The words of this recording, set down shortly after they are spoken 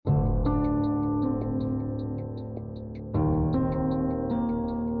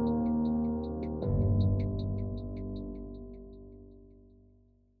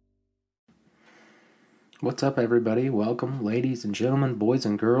What's up, everybody? Welcome, ladies and gentlemen, boys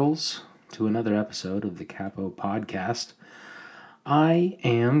and girls, to another episode of the Capo Podcast. I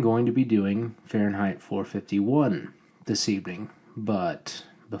am going to be doing Fahrenheit 451 this evening, but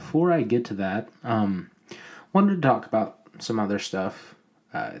before I get to that, wanted to talk about some other stuff.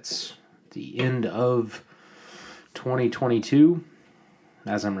 It's the end of 2022.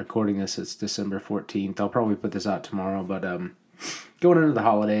 As I'm recording this, it's December 14th. I'll probably put this out tomorrow, but going into the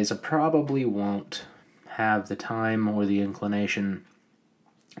holidays, I probably won't have the time or the inclination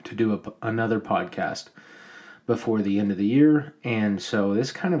to do another podcast before the end of the year, and so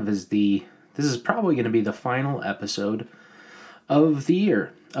this is probably going to be the final episode of the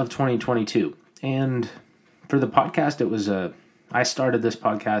year of 2022. And for the podcast, I started this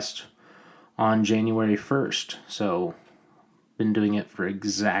podcast on January 1st, so been doing it for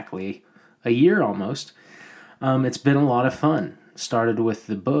exactly a year almost. It's been a lot of fun. Started with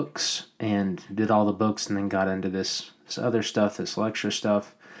the books and did all the books, and then got into this other stuff, this lecture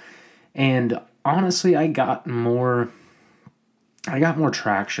stuff. And honestly, I got more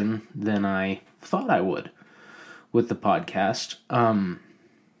traction than I thought I would with the podcast.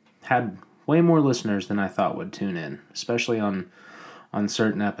 Had way more listeners than I thought would tune in, especially on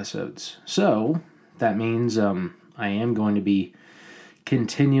certain episodes. So that means I am going to be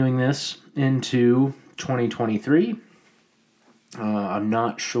continuing this into 2023. I'm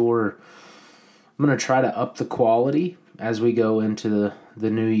not sure. I'm going to try to up the quality as we go into the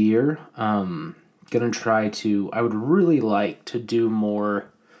new year. I would really like to do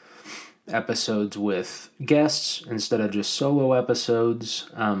more episodes with guests instead of just solo episodes,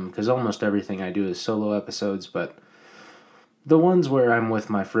 because almost everything I do is solo episodes, but the ones where I'm with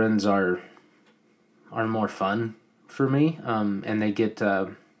my friends are more fun for me, and they get,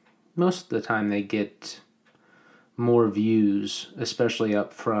 most of the time they get more views, especially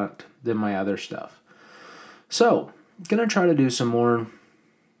up front, than my other stuff. So, gonna try to do some more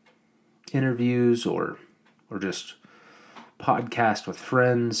interviews or just podcast with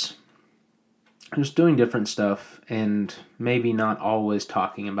friends, just doing different stuff, and maybe not always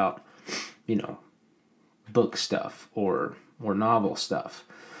talking about, book stuff or novel stuff.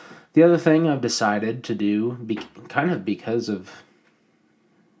 The other thing I've decided to do, kind of because of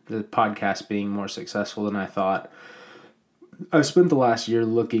the podcast being more successful than I thought, I've spent the last year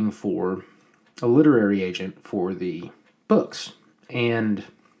looking for a literary agent for the books, and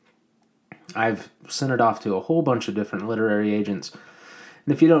I've sent it off to a whole bunch of different literary agents.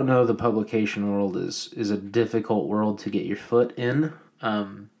 And if you don't know, the publication world is a difficult world to get your foot in.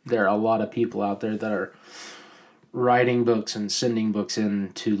 There are a lot of people out there that are writing books and sending books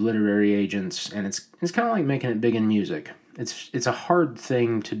in to literary agents, and it's kind of like making it big in music. It's a hard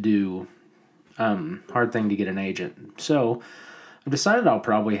thing to do, hard thing to get an agent. So I've decided I'll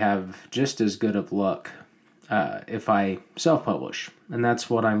probably have just as good of luck if I self-publish, and that's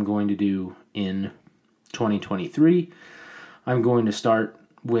what I'm going to do in 2023. I'm going to start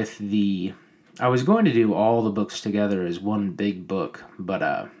with I was going to do all the books together as one big book, but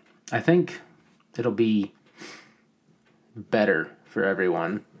I think it'll be better for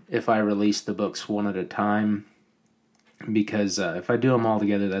everyone if I release the books one at a time, because if I do them all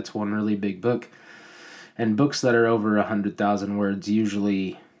together, that's one really big book, and books that are over 100,000 words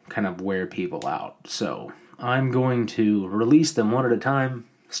usually kind of wear people out. So I'm going to release them one at a time,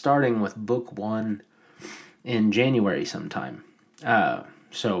 starting with book 1 in January sometime.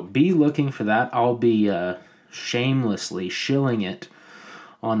 So be looking for that. I'll be shamelessly shilling it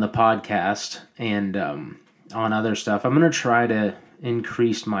on the podcast and on other stuff. I'm going to try to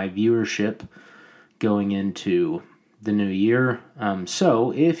increase my viewership going into the new year.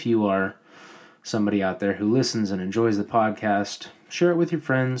 So if you are somebody out there who listens and enjoys the podcast, share it with your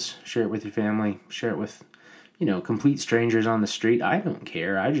friends, share it with your family, share it with, complete strangers on the street. I don't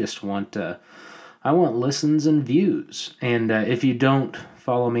care. I just want I want listens and views. And if you don't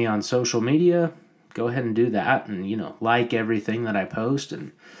follow me on social media, go ahead and do that, and like everything that I post,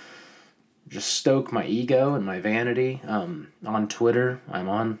 and just stoke my ego and my vanity. On Twitter, I'm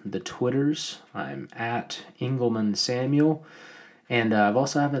on the Twitters. I'm at Engelman Samuel. And I've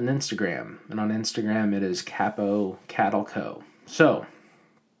also have an Instagram. And on Instagram, it is Capo Cattle Co. So,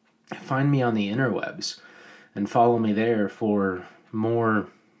 find me on the interwebs and follow me there for more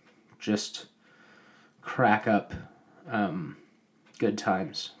just crack up good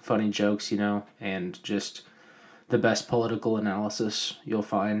times, funny jokes, and just the best political analysis you'll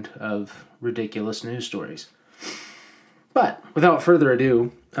find of ridiculous news stories. But without further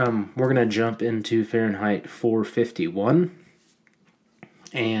ado, we're going to jump into Fahrenheit 451.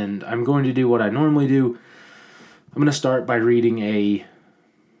 And I'm going to do what I normally do. I'm going to start by reading a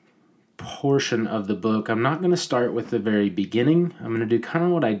portion of the book, I'm not going to start with the very beginning. I'm going to do kind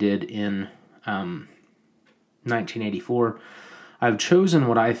of what I did in 1984. I've chosen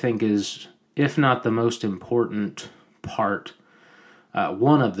what I think is, if not the most important part,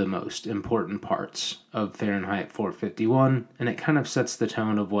 one of the most important parts of Fahrenheit 451, and it kind of sets the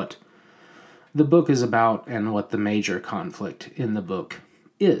tone of what the book is about and what the major conflict in the book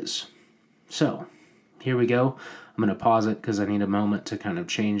is. So, here we go. I'm going to pause it because I need a moment to kind of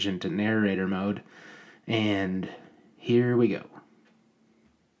change into narrator mode, and here we go.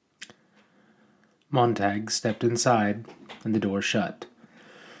 Montag stepped inside, and the door shut.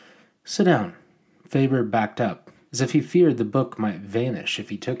 "Sit down." Faber backed up, as if he feared the book might vanish if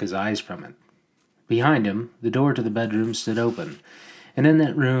he took his eyes from it. Behind him, the door to the bedroom stood open, and in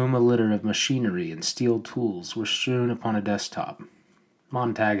that room a litter of machinery and steel tools were strewn upon a desktop.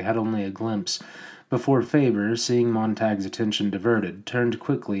 Montag had only a glimpse before Faber, seeing Montag's attention diverted, turned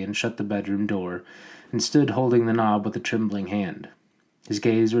quickly and shut the bedroom door, and stood holding the knob with a trembling hand. His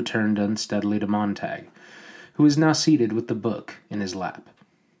gaze returned unsteadily to Montag, who was now seated with the book in his lap.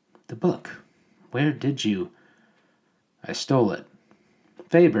 "The book? Where did you—" "I stole it."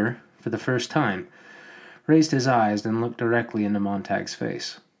 Faber, for the first time, raised his eyes and looked directly into Montag's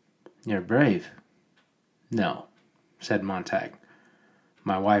face. "You're brave." "No," said Montag.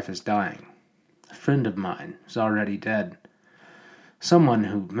 "My wife is dying. A friend of mine is already dead. Someone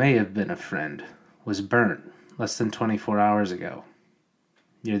who may have been a friend was burnt less than 24 hours ago.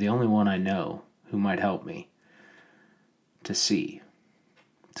 You're the only one I know who might help me. To see.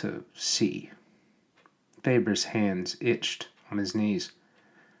 Faber's hands itched on his knees.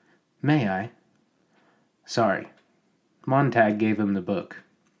 "May I?" "Sorry." Montag gave him the book.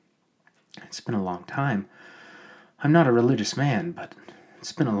 "It's been a long time. I'm not a religious man, but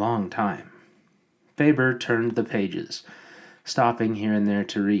it's been a long time." Faber turned the pages, stopping here and there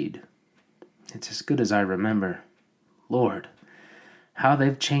to read. "It's as good as I remember. Lord, how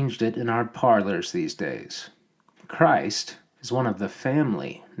they've changed it in our parlors these days. Christ is one of the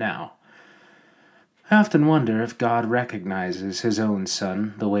family now. I often wonder if God recognizes his own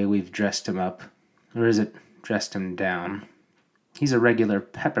son the way we've dressed him up, or is it dressed him down? He's a regular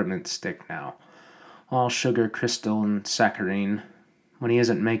peppermint stick now, all sugar crystal and saccharine, when he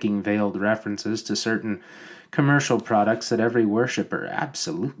isn't making veiled references to certain commercial products that every worshiper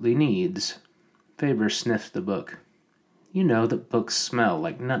absolutely needs." Faber sniffed the book. "You know that books smell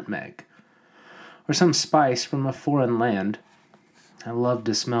like nutmeg, or some spice from a foreign land. I loved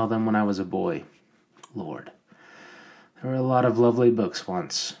to smell them when I was a boy. Lord, there were a lot of lovely books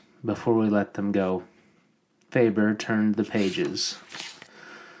once, before we let them go." Faber turned the pages.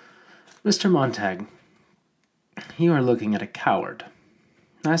 "Mr. Montag, you are looking at a coward.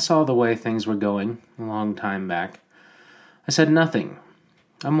 I saw the way things were going a long time back. I said nothing.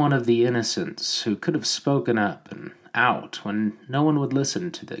 I'm one of the innocents who could have spoken up and out when no one would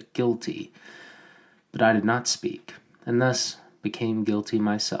listen to the guilty. But I did not speak, and thus became guilty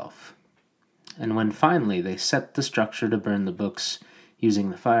myself. And when finally they set the structure to burn the books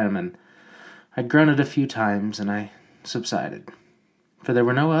using the firemen, I grunted a few times and I subsided, for there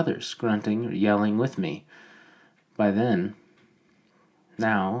were no others grunting or yelling with me. By then,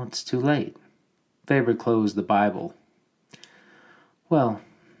 now it's too late." Faber closed the Bible. "Well,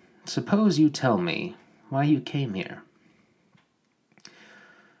 suppose you tell me why you came here."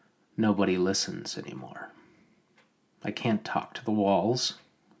 "Nobody listens anymore. I can't talk to the walls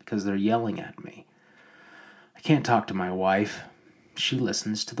because they're yelling at me. I can't talk to my wife. She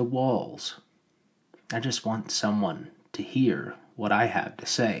listens to the walls. I just want someone to hear what I have to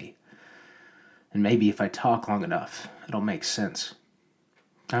say. And maybe if I talk long enough, it'll make sense.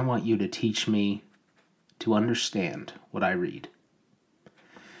 I want you to teach me to understand what I read."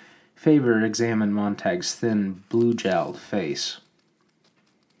 Faber examined Montag's thin, blue-jowled face.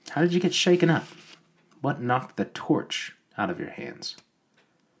 "How did you get shaken up? What knocked the torch out of your hands?"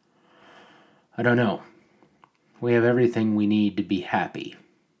 "I don't know. We have everything we need to be happy,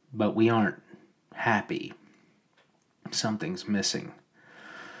 but we aren't happy. Something's missing.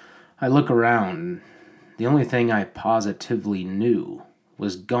 I look around. The only thing I positively knew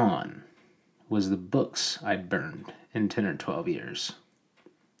was gone was the books I'd burned in 10 or 12 years.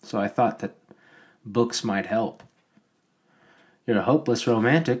 So I thought that books might help." "You're a hopeless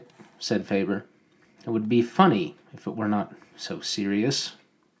romantic," said Faber. "It would be funny if it were not so serious.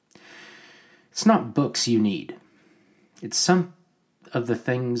 It's not books you need. It's some of the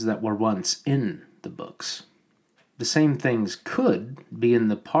things that were once in the books. The same things could be in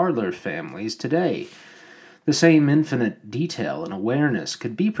the parlor families today. The same infinite detail and awareness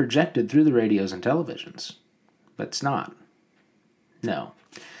could be projected through the radios and televisions. But it's not. No.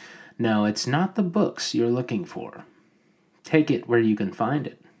 No, it's not the books you're looking for. Take it where you can find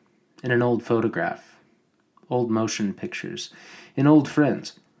it. In an old photograph, old motion pictures, in old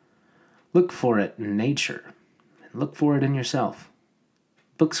friends. Look for it in nature, and look for it in yourself.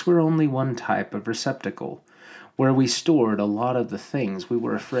 Books were only one type of receptacle, where we stored a lot of the things we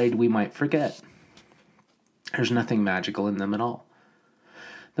were afraid we might forget. There's nothing magical in them at all.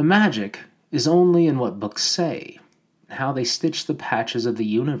 The magic is only in what books say, how they stitch the patches of the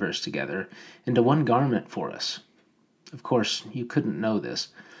universe together into one garment for us. Of course, you couldn't know this.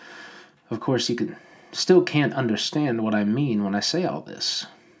 Of course, you still can't understand what I mean when I say all this.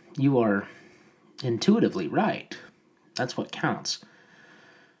 You are intuitively right. That's what counts.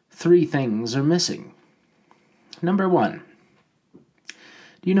 3 things are missing. Number 1.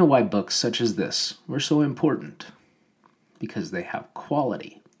 Do you know why books such as this were so important? Because they have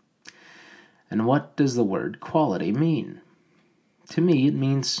quality. And what does the word quality mean? To me, it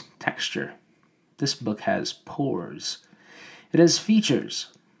means texture. This book has pores. It has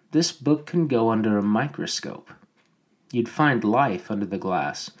features. This book can go under a microscope. You'd find life under the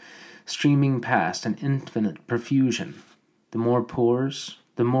glass, streaming past an infinite profusion. The more pores,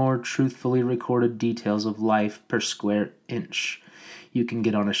 the more truthfully recorded details of life per square inch you can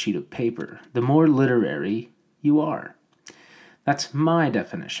get on a sheet of paper, the more literary you are. That's my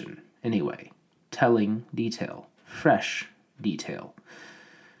definition, anyway. Telling detail, fresh detail.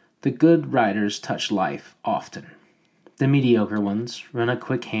 The good writers touch life often. The mediocre ones run a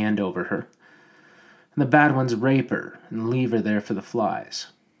quick hand over her, and the bad ones rape her and leave her there for the flies.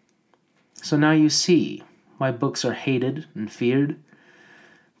 So now you see why books are hated and feared.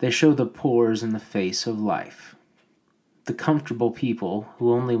 They show the pores in the face of life. The comfortable people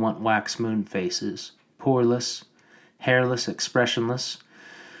who only want wax moon faces, poreless, hairless, expressionless.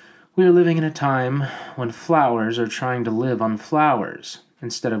 We are living in a time when flowers are trying to live on flowers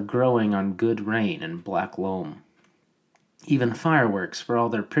instead of growing on good rain and black loam. Even fireworks, for all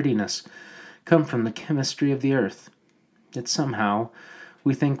their prettiness, come from the chemistry of the earth. Yet somehow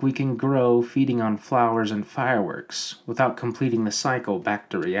we think we can grow feeding on flowers and fireworks without completing the cycle back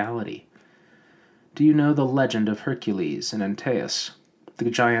to reality. Do you know the legend of Hercules and Antaeus,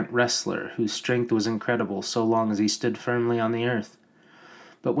 the giant wrestler whose strength was incredible so long as he stood firmly on the earth?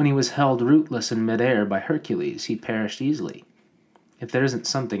 But when he was held rootless in midair by Hercules, he perished easily. If there isn't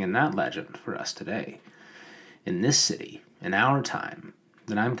something in that legend for us today, in this city, in our time,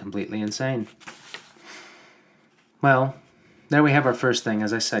 then I'm completely insane. Well, there we have our first thing,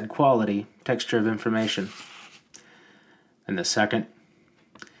 as I said, quality, texture of information. And the second,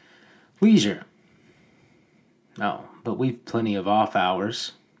 leisure. Oh, but we've plenty of off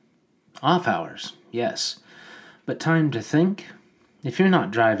hours. Off hours, yes. But time to think? If you're not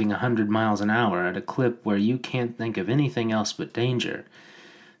driving 100 miles an hour at a clip where you can't think of anything else but danger,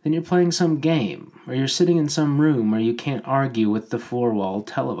 then you're playing some game, or you're sitting in some room where you can't argue with the four-wall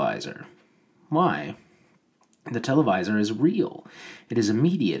televisor. Why? The televisor is real. It is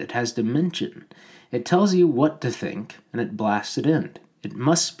immediate. It has dimension. It tells you what to think, and it blasts it in. It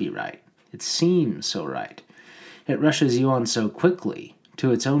must be right. It seems so right. It rushes you on so quickly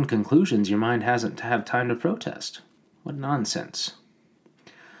to its own conclusions your mind hasn't had time to protest. What nonsense.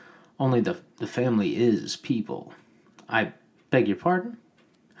 Only the family is people. I beg your pardon?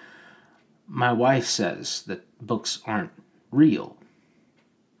 My wife says that books aren't real.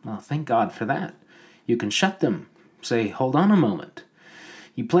 Well, thank God for that. You can shut them. Say, hold on a moment.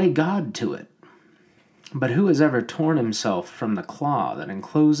 You play God to it. But who has ever torn himself from the claw that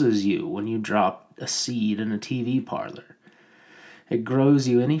encloses you when you drop a seed in a TV parlor? It grows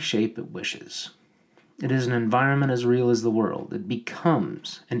you any shape it wishes. It is an environment as real as the world. It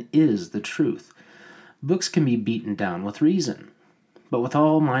becomes and is the truth. Books can be beaten down with reason. But with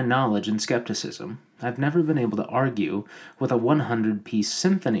all my knowledge and skepticism, I've never been able to argue with a 100-piece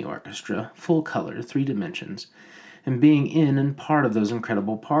symphony orchestra, full color, 3 dimensions, and being in and part of those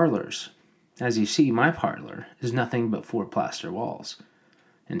incredible parlors. As you see, my parlor is nothing but 4 plaster walls.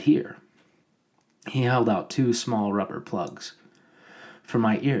 And here, he held out 2 small rubber plugs for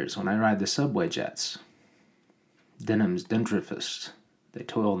my ears when I ride the subway jets. Denham's dentrifists. They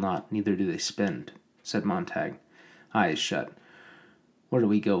toil not, neither do they spend, said Montag, eyes shut. Where do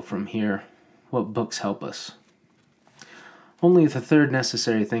we go from here? What books help us? Only the third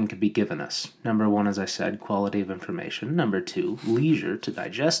necessary thing could be given us. Number 1, as I said, quality of information. Number 2, leisure to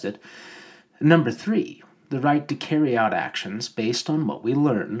digest it. Number 3, the right to carry out actions based on what we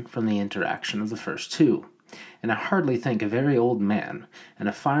learn from the interaction of the first 2. And I hardly think a very old man and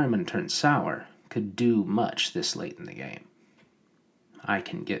a fireman turned sour could do much this late in the game. I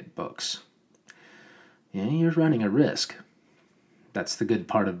can get books. Yeah, you're running a risk. That's the good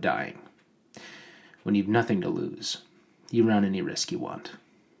part of dying. When you've nothing to lose, you run any risk you want.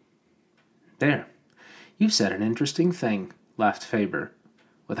 There. You've said an interesting thing, laughed Faber,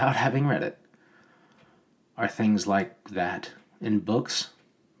 without having read it. Are things like that in books?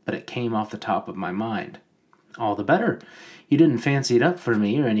 But it came off the top of my mind. All the better. You didn't fancy it up for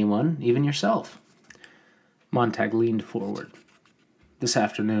me or anyone, even yourself. Montag leaned forward. This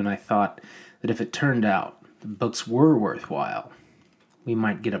afternoon I thought that if it turned out the books were worthwhile, we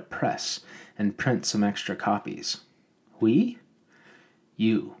might get a press and print some extra copies. We?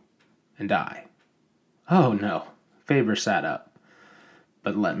 You and I. Oh, no. Faber sat up.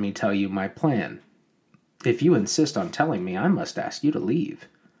 But let me tell you my plan. If you insist on telling me, I must ask you to leave.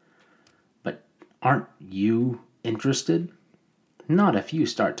 But aren't you interested? Not if you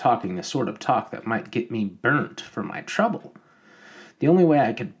start talking the sort of talk that might get me burnt for my trouble. The only way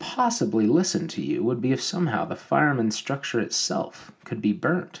I could possibly listen to you would be if somehow the fireman structure itself could be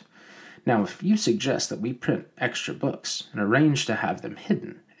burnt. Now, if you suggest that we print extra books and arrange to have them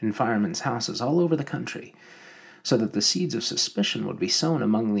hidden in firemen's houses all over the country, so that the seeds of suspicion would be sown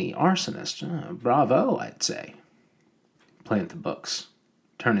among the arsonists, bravo, I'd say. Plant the books,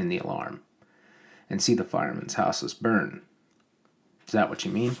 turn in the alarm, and see the firemen's houses burn. Is that what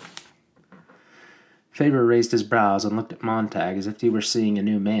you mean? Faber raised his brows and looked at Montag as if he were seeing a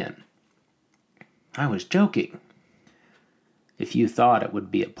new man. I was joking. If you thought it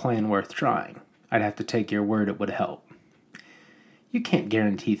would be a plan worth trying, I'd have to take your word it would help. You can't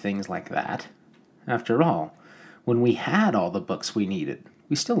guarantee things like that. After all, when we had all the books we needed,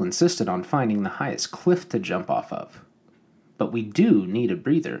 we still insisted on finding the highest cliff to jump off of. But we do need a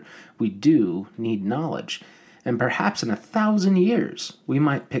breather. We do need knowledge. And perhaps in 1,000 years, we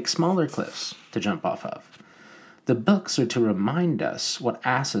might pick smaller cliffs to jump off of. The books are to remind us what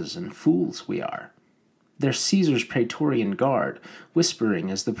asses and fools we are. They're Caesar's Praetorian Guard,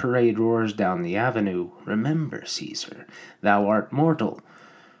 whispering as the parade roars down the avenue, "Remember, Caesar, thou art mortal."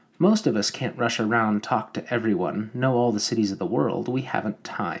 Most of us can't rush around, talk to everyone, know all the cities of the world. We haven't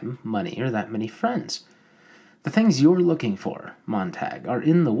time, money, or that many friends. The things you're looking for, Montag, are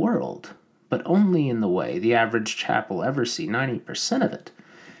in the world, but only in the way the average chap will ever see. 90% of it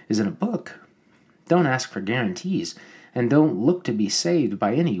is in a book. Don't ask for guarantees, and don't look to be saved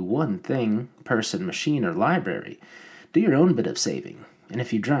by any one thing, person, machine, or library. Do your own bit of saving, and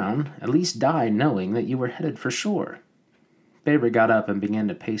if you drown, at least die knowing that you were headed for shore. Faber got up and began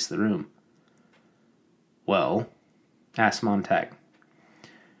to pace the room. Well, asked Montag,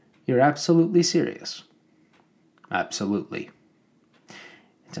 you're absolutely serious? Absolutely.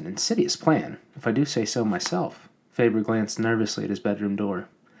 It's an insidious plan, if I do say so myself. Faber glanced nervously at his bedroom door.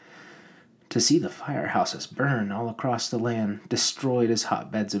 To see the firehouses burn all across the land, destroyed as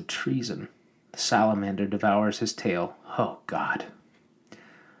hotbeds of treason. The salamander devours his tail. Oh, God.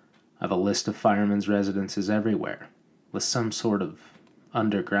 I've a list of firemen's residences everywhere, with some sort of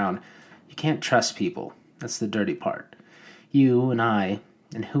underground. You can't trust people. That's the dirty part. You and I,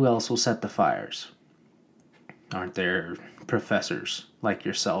 and who else will set the fires? Aren't there professors like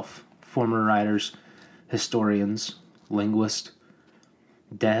yourself, former writers, historians, linguists,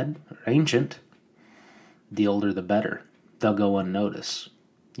 dead or ancient? The older the better. They'll go unnoticed.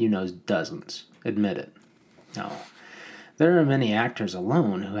 You know dozens. Admit it. No. There are many actors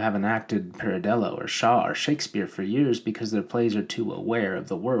alone who haven't acted Pirandello or Shaw or Shakespeare for years because their plays are too aware of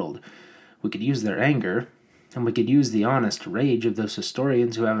the world. We could use their anger, and we could use the honest rage of those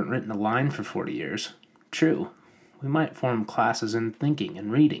historians who haven't written a line for 40 years. True. We might form classes in thinking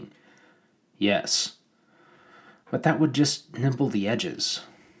and reading. Yes. But that would just nibble the edges.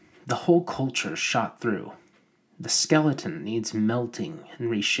 The whole culture shot through. The skeleton needs melting and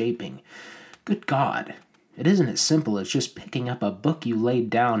reshaping. Good God, it isn't as simple as just picking up a book you laid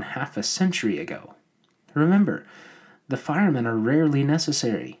down half a century ago. Remember, the firemen are rarely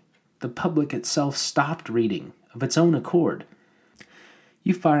necessary. The public itself stopped reading of its own accord.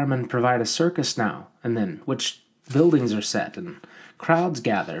 You firemen provide a circus now and then, which buildings are set and crowds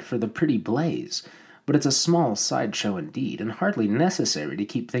gather for the pretty blaze, but it's a small sideshow indeed, and hardly necessary to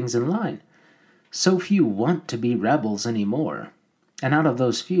keep things in line. So few want to be rebels anymore, and out of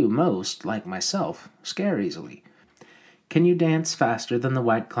those few, most, like myself, scare easily. Can you dance faster than the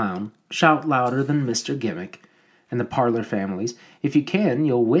White Clown, shout louder than Mr. Gimmick, and the Parlor Families? If you can,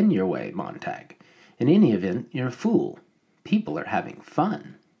 you'll win your way, Montag. In any event, you're a fool. People are having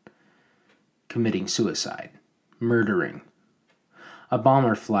fun. Committing suicide. Murdering. A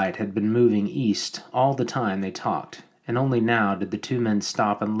bomber flight had been moving east all the time they talked, and only now did the two men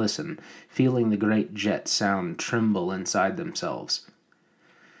stop and listen, feeling the great jet sound tremble inside themselves.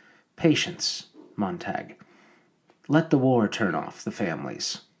 Patience, Montag. Let the war turn off the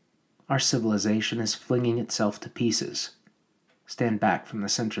families. Our civilization is flinging itself to pieces. Stand back from the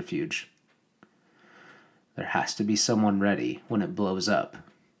centrifuge. There has to be someone ready when it blows up.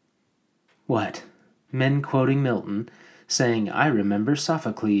 What? Men quoting Milton, saying, I remember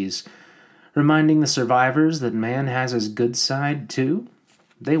Sophocles, reminding the survivors that man has his good side too?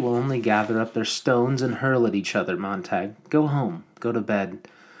 They will only gather up their stones and hurl at each other, Montag. Go home. Go to bed.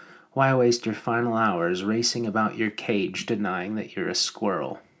 Why waste your final hours racing about your cage denying that you're a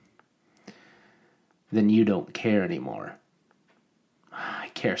squirrel? Then you don't care anymore.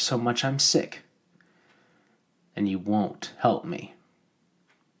 I care so much I'm sick. And you won't help me.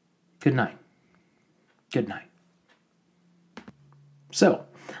 Good night. Good night. So,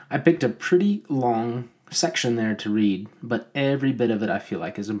 I picked a pretty long section there to read, but every bit of it I feel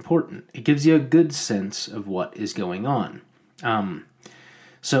like is important. It gives you a good sense of what is going on.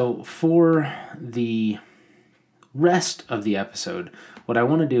 So for the rest of the episode, what I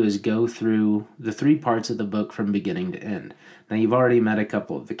want to do is go through the 3 parts of the book from beginning to end. Now, you've already met a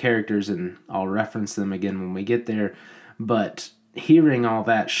couple of the characters, and I'll reference them again when we get there, but hearing all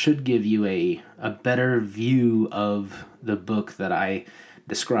that should give you a better view of the book that I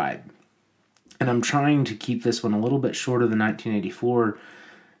describe. And I'm trying to keep this one a little bit shorter than 1984,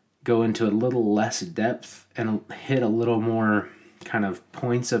 go into a little less depth, and hit a little more kind of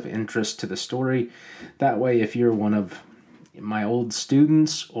points of interest to the story. That way, if you're one of my old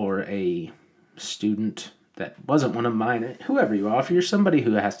students or a student that wasn't one of mine, whoever you are, if you're somebody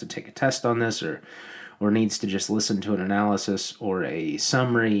who has to take a test on this or needs to just listen to an analysis or a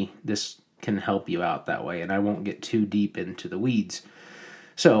summary, this can help you out that way, and I won't get too deep into the weeds.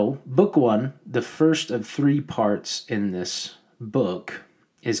 So, book 1, the first of 3 parts in this book,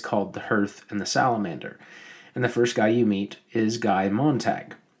 is called The Hearth and the Salamander. And the first guy you meet is Guy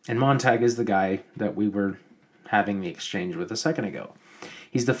Montag. And Montag is the guy that we were having the exchange with a second ago.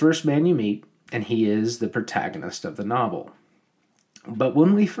 He's the first man you meet, and he is the protagonist of the novel. But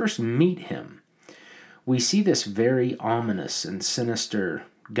when we first meet him, we see this very ominous and sinister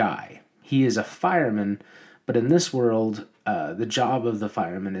guy. He is a fireman, but in this world, the job of the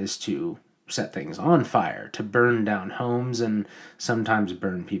fireman is to set things on fire, to burn down homes and sometimes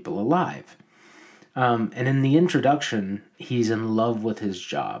burn people alive. And in the introduction, he's in love with his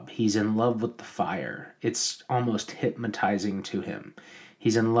job. He's in love with the fire. It's almost hypnotizing to him.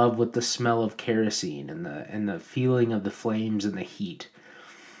 He's in love with the smell of kerosene and the feeling of the flames and the heat.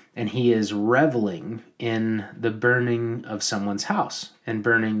 And he is reveling in the burning of someone's house and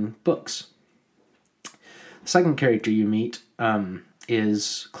burning books. The second character you meet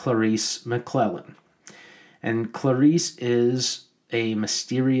is Clarice McClellan. And Clarice is a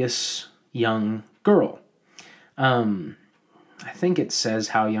mysterious young girl. I think it says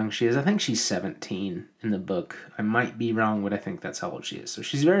how young she is. I think she's 17 in the book. I might be wrong, but I think that's how old she is. So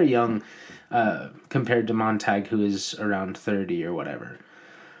she's very young compared to Montag, who is around 30 or whatever.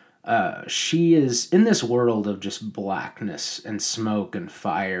 She is in this world of just blackness and smoke and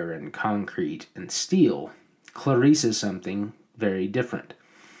fire and concrete and steel. Clarice is something very different.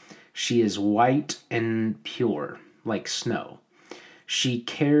 She is white and pure, like snow. She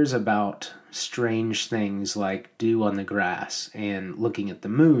cares about strange things like dew on the grass and looking at the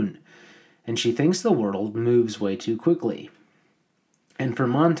moon, and she thinks the world moves way too quickly. And for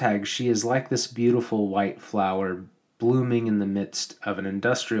Montag, she is like this beautiful white flower blooming in the midst of an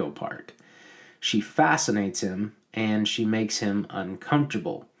industrial park. She fascinates him, and she makes him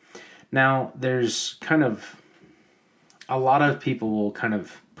uncomfortable. Now, there's kind of a lot of people will kind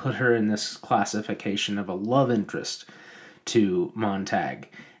of put her in this classification of a love interest to Montag.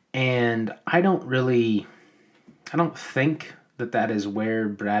 And I don't think that is where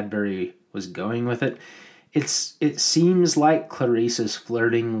Bradbury was going with it. It seems like Clarice is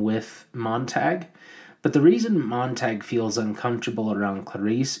flirting with Montag, but the reason Montag feels uncomfortable around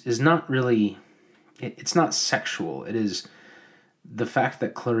Clarice is not really, it's not sexual. It is the fact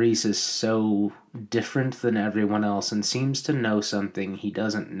that Clarice is so different than everyone else and seems to know something he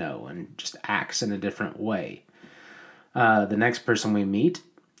doesn't know and just acts in a different way. The next person we meet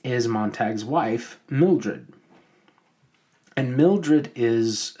is Montag's wife, Mildred. And Mildred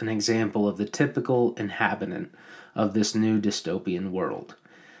is an example of the typical inhabitant of this new dystopian world.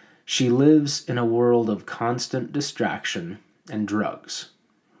 She lives in a world of constant distraction and drugs.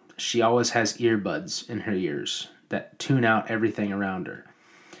 She always has earbuds in her ears that tune out everything around her.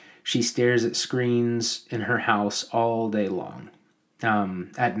 She stares at screens in her house all day long.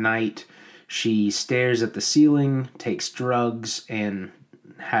 At night, she stares at the ceiling, takes drugs, and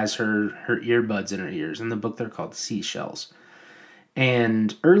has her earbuds in her ears. In the book, they're called seashells.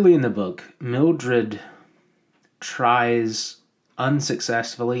 And early in the book, Mildred tries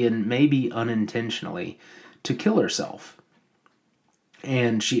unsuccessfully and maybe unintentionally to kill herself.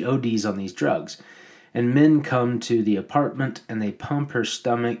 And she ODs on these drugs. And men come to the apartment and they pump her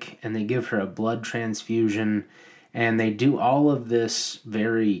stomach and they give her a blood transfusion. And they do all of this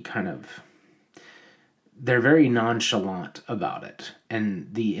they're very nonchalant about it.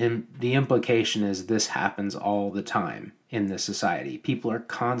 And the implication is this happens all the time in this society. People are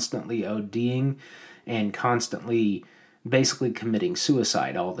constantly ODing and constantly basically committing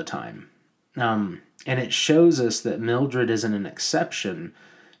suicide all the time. And it shows us that Mildred isn't an exception,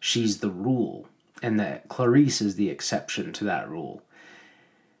 she's the rule, and that Clarice is the exception to that rule.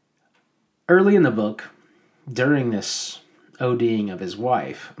 Early in the book, during this ODing of his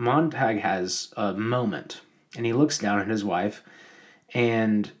wife, Montag has a moment, and he looks down at his wife,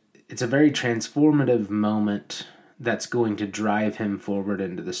 and it's a very transformative moment that's going to drive him forward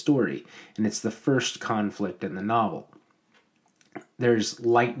into the story, and it's the first conflict in the novel. There's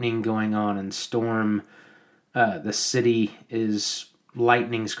lightning going on and storm. The city is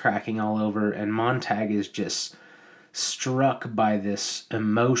lightning's cracking all over, and Montag is just struck by this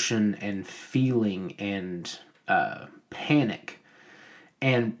emotion and feeling and panic.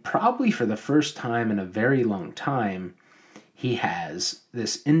 And probably for the first time in a very long time, he has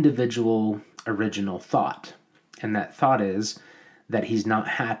this individual original thought. And that thought is that he's not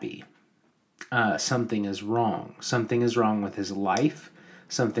happy. Something is wrong. Something is wrong with his life.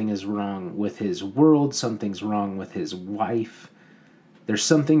 Something is wrong with his world. Something's wrong with his wife. There's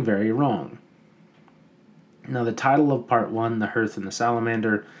something very wrong. Now, the title of part 1, The Hearth and the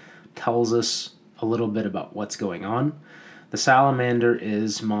Salamander, tells us a little bit about what's going on. The salamander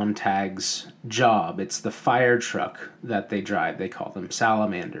is Montag's job. It's the fire truck that they drive. They call them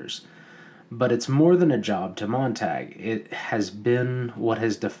salamanders. But it's more than a job to Montag. It has been what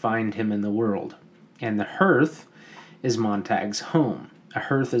has defined him in the world. And the hearth is Montag's home. A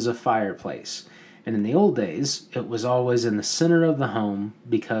hearth is a fireplace. And in the old days, it was always in the center of the home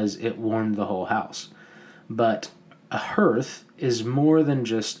because it warmed the whole house. But a hearth is more than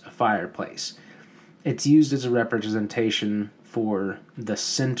just a fireplace. It's used as a representation for the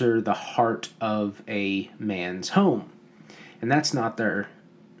center, the heart of a man's home. And that's not their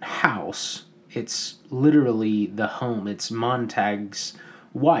house. It's literally the home. It's Montag's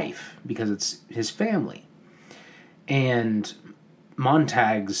wife because it's his family. And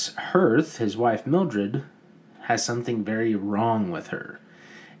Montag's hearth, his wife Mildred, has something very wrong with her.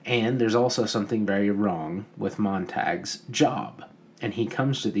 And there's also something very wrong with Montag's job. And he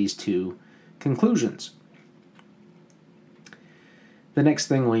comes to these two conclusions. The next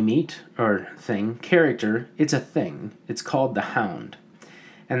thing we meet, character, it's a thing. It's called the Hound.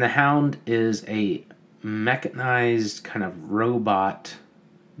 And the Hound is a mechanized kind of robot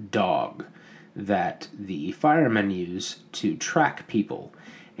dog that the firemen use to track people.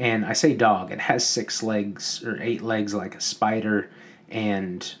 And I say dog, it has 6 legs or 8 legs like a spider,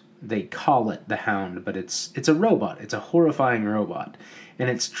 and they call it the Hound, but it's a robot. It's a horrifying robot, and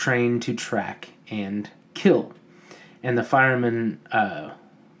it's trained to track and kill. And the firemen,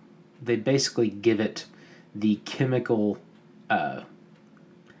 they basically give it the chemical, kind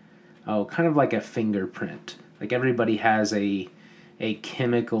of like a fingerprint. Like everybody has a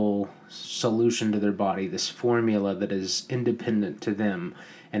chemical solution to their body, this formula that is independent to them,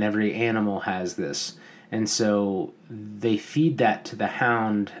 and every animal has this. And so they feed that to the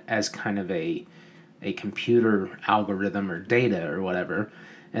Hound as kind of a computer algorithm or data or whatever,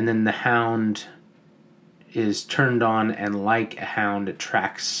 and then the Hound is turned on, and like a hound, it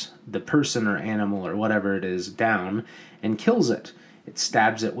tracks the person or animal or whatever it is down and kills it. It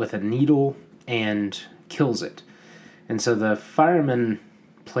stabs it with a needle and kills it. And so the firemen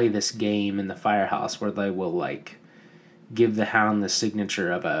play this game in the firehouse where they will give the Hound the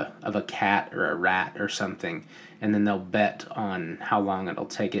signature of a cat or a rat or something, and then they'll bet on how long it'll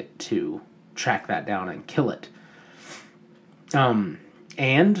take it to track that down and kill it.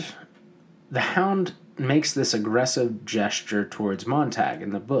 And the Hound makes this aggressive gesture towards Montag in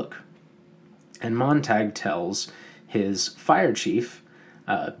the book. And Montag tells his fire chief,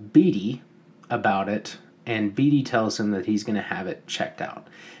 Beatty, about it, and Beatty tells him that he's going to have it checked out.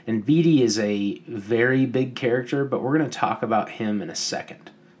 And Beatty is a very big character, but we're going to talk about him in a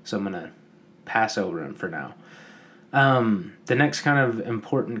second. So I'm going to pass over him for now. The next kind of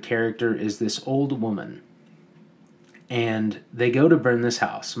important character is this old woman. And they go to burn this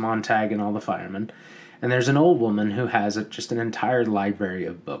house, Montag and all the firemen. And there's an old woman who has just an entire library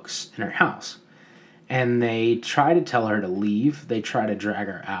of books in her house. And they try to tell her to leave. They try to drag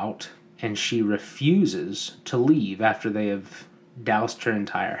her out. And she refuses to leave after they have doused her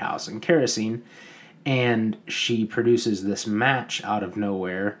entire house in kerosene. And she produces this match out of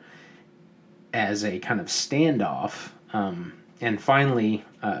nowhere as a kind of standoff. And finally,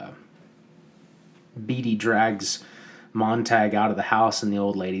 Beatty drags Montag out of the house, and the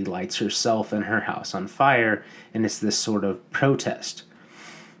old lady lights herself and her house on fire, and it's this sort of protest.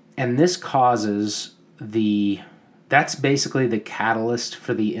 And this causes that's basically the catalyst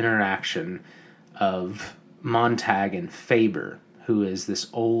for the interaction of Montag and Faber, who is this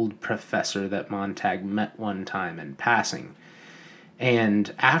old professor that Montag met one time in passing.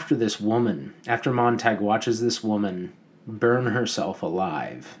 And after Montag watches this woman burn herself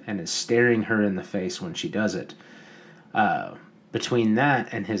alive and is staring her in the face when she does it, between that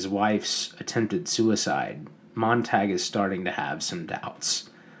and his wife's attempted suicide, Montag is starting to have some doubts.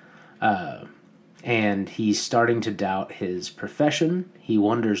 And he's starting to doubt his profession. He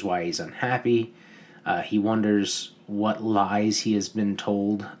wonders why he's unhappy. He wonders what lies he has been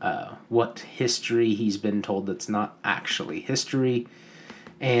told, what history he's been told that's not actually history.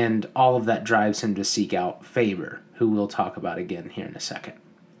 And all of that drives him to seek out Faber, who we'll talk about again here in a second.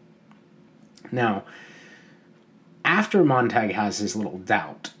 Now, after Montag has his little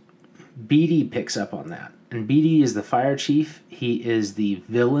doubt, Beatty picks up on that. And Beatty is the fire chief. He is the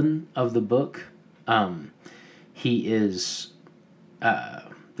villain of the book. He is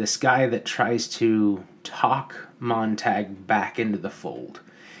this guy that tries to talk Montag back into the fold.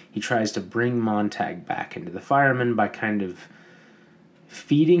 He tries to bring Montag back into the firemen by kind of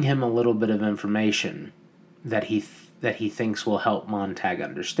feeding him a little bit of information that he thinks will help Montag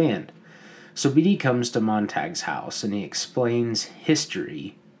understand. So Beatty comes to Montag's house and he explains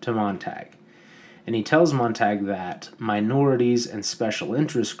history to Montag. And he tells Montag that minorities and special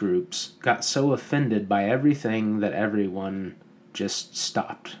interest groups got so offended by everything that everyone just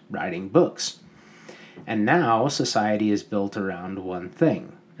stopped writing books. And now society is built around one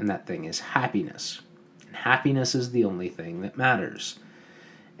thing, and that thing is happiness. And happiness is the only thing that matters.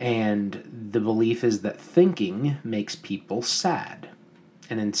 And the belief is that thinking makes people sad.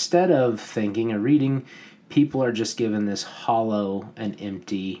 And instead of thinking or reading, people are just given this hollow and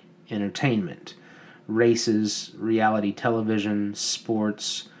empty entertainment. Races, reality television,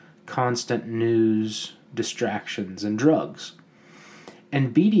 sports, constant news, distractions, and drugs.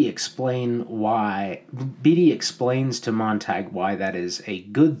 And Beatty explains to Montag why that is a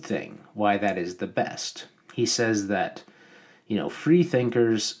good thing, why that is the best. He says that, free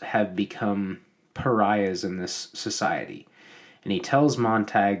thinkers have become pariahs in this society. And he tells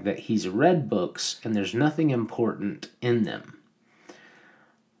Montag that he's read books and there's nothing important in them.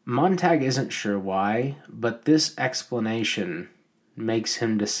 Montag isn't sure why, but this explanation makes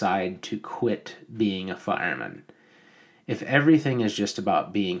him decide to quit being a fireman. If everything is just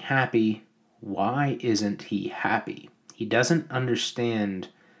about being happy, why isn't he happy? He doesn't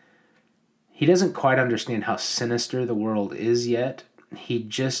quite understand how sinister the world is yet. He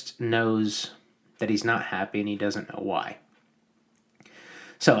just knows that he's not happy and he doesn't know why.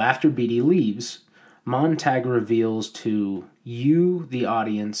 So after Beatty leaves, Montag reveals to you, the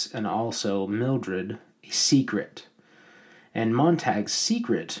audience, and also Mildred, a secret. And Montag's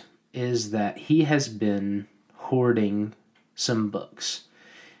secret is that he has been hoarding some books.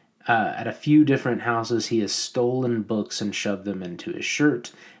 At a few different houses, he has stolen books and shoved them into his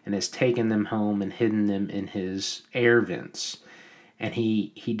shirt and has taken them home and hidden them in his air vents. And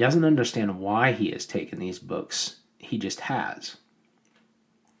he doesn't understand why he has taken these books. He just has.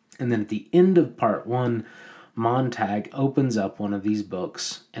 And then at the end of part 1, Montag opens up one of these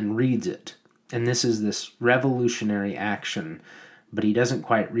books and reads it. And this is this revolutionary action, but he doesn't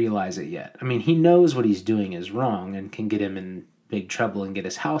quite realize it yet. I mean, he knows what he's doing is wrong and can get him in big trouble and get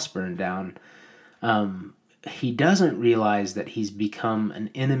his house burned down. He doesn't realize that he's become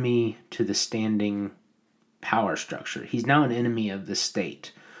an enemy to the standing power structure. He's now an enemy of the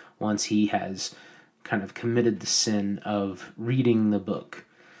state once he has kind of committed the sin of reading the book.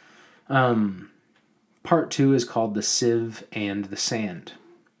 Part 2 is called The Sieve and the Sand.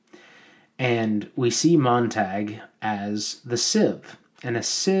 And we see Montag as the sieve. And a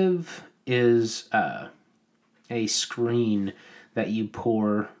sieve is a screen that you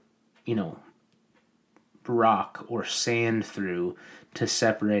pour, rock or sand through to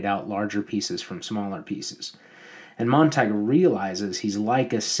separate out larger pieces from smaller pieces. And Montag realizes he's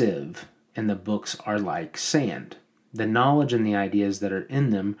like a sieve and the books are like sand. The knowledge and the ideas that are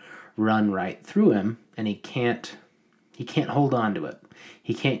in them run right through him, and he can't hold on to it.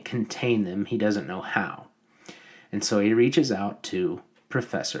 He can't contain them. He doesn't know how. And so he reaches out to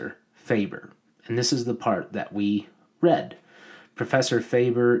Professor Faber. And this is the part that we read. Professor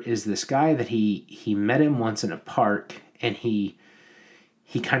Faber is this guy that he met him once in a park, and he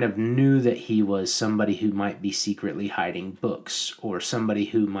he kind of knew that he was somebody who might be secretly hiding books, or somebody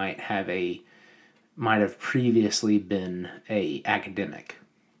who might have previously been a academic.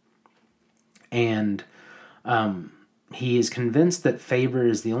 And he is convinced that Faber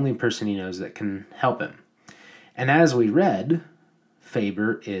is the only person he knows that can help him. And as we read,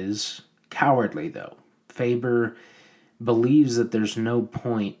 Faber is cowardly, though. Faber believes that there's no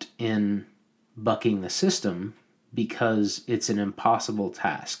point in bucking the system because it's an impossible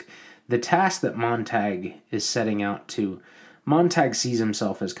task. The task that Montag is setting out to, Montag sees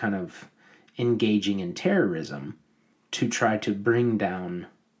himself as kind of engaging in terrorism to try to bring down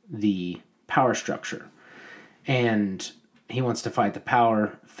the power structure. And he wants to fight the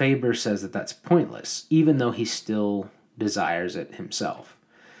power. Faber says that that's pointless, even though he still desires it himself.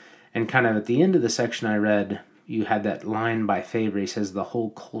 And kind of at the end of the section I read, you had that line by Faber. He says the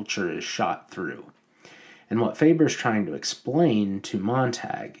whole culture is shot through. And what Faber's trying to explain to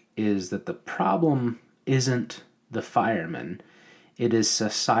Montag is that the problem isn't the firemen, it is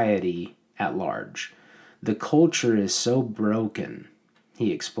society at large. The culture is so broken,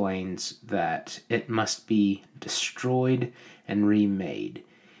 he explains, that it must be destroyed and remade.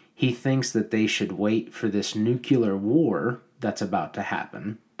 He thinks that they should wait for this nuclear war that's about to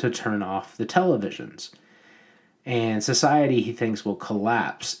happen to turn off the televisions. And society, he thinks, will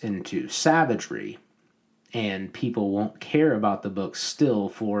collapse into savagery, and people won't care about the books still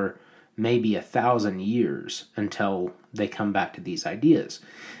for maybe 1,000 years until they come back to these ideas.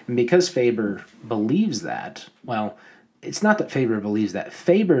 And because Faber believes that, well, it's not that Faber believes that.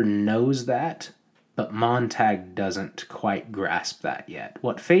 Faber knows that, but Montag doesn't quite grasp that yet.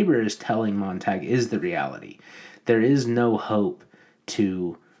 What Faber is telling Montag is the reality. There is no hope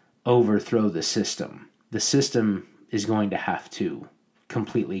to overthrow the system. The system is going to have to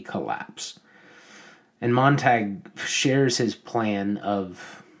completely collapse. And Montag shares his plan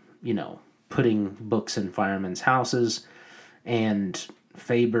of, putting books in firemen's houses. And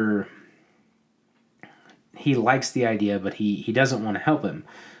Faber, he likes the idea, but he doesn't want to help him.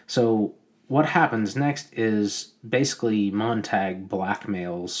 So what happens next is basically Montag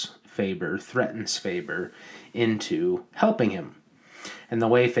blackmails Faber, threatens Faber into helping him. And the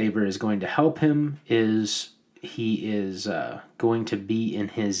way Faber is going to help him is he is going to be in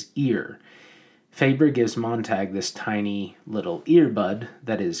his ear. Faber gives Montag this tiny little earbud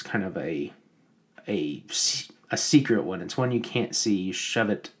that is kind of a secret one. It's one you can't see. You shove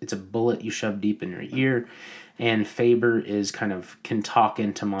it. It's a bullet you shove deep in your ear, and Faber can talk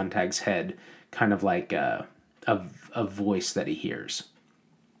into Montag's head, kind of like a voice that he hears.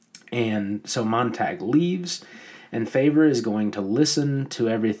 And so Montag leaves, and Faber is going to listen to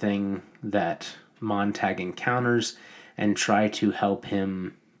everything that Montag encounters and try to help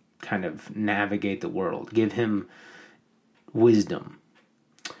him kind of navigate the world, give him wisdom.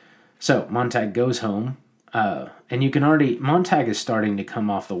 So Montag goes home, and you can already, Montag is starting to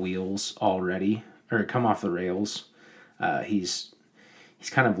come off the wheels already, or come off the rails. He's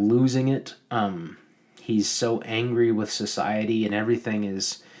kind of losing it. He's so angry with society, and everything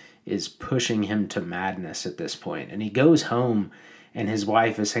is pushing him to madness at this point. And he goes home, and his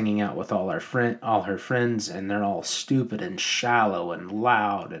wife is hanging out with all her friends, and they're all stupid and shallow and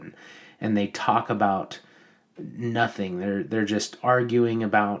loud, and they talk about nothing. They're just arguing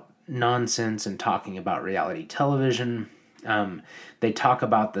about nonsense and talking about reality television. They talk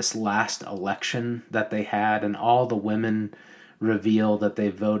about this last election that they had, and all the women reveal that they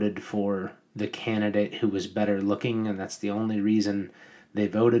voted for the candidate who was better looking, and that's the only reason they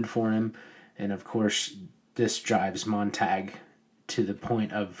voted for him. And of course, this drives Montag to the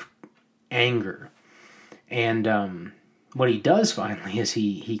point of anger. And what he does finally is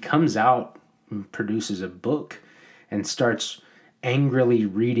he comes out and produces a book and starts angrily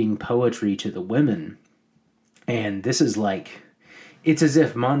reading poetry to the women. And this is it's as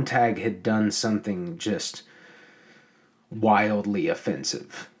if Montag had done something just wildly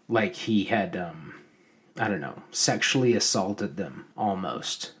offensive. Like he had, sexually assaulted them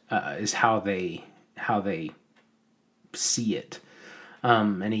almost, is how they see it.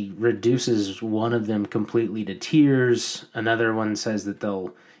 And he reduces one of them completely to tears. Another one says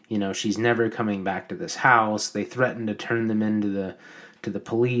that she's never coming back to this house. They threaten to turn them into the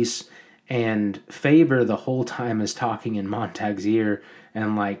police. And Faber the whole time is talking in Montag's ear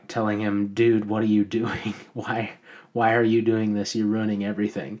and telling him, dude, what are you doing? Why are you doing this? You're ruining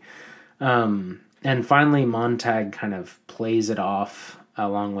everything. And finally Montag kind of plays it off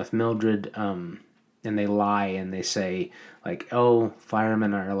along with Mildred, and they lie and they say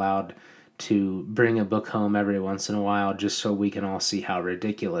firemen are allowed to bring a book home every once in a while just so we can all see how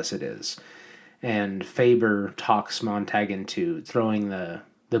ridiculous it is. And Faber talks Montag into throwing the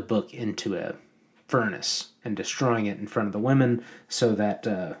book into a furnace and destroying it in front of the women so that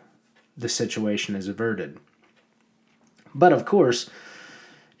the situation is averted. But of course,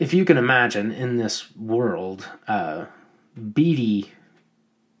 if you can imagine, in this world, Beatty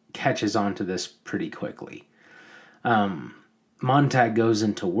catches on to this pretty quickly. Montag goes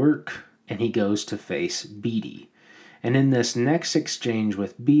into work, and he goes to face Beatty. And in this next exchange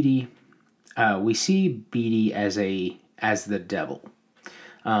with Beatty, we see Beatty as the devil,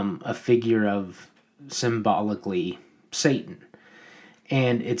 a figure of symbolically Satan.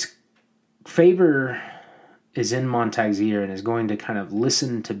 And it's Faber is in Montag's ear and is going to kind of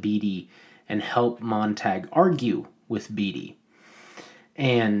listen to Beatty and help Montag argue with Beatty.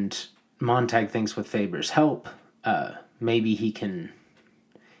 And Montag thinks with Faber's help, maybe he can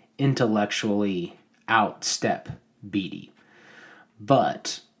intellectually outstep Beatty.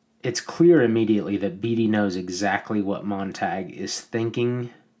 But it's clear immediately that Beatty knows exactly what Montag is thinking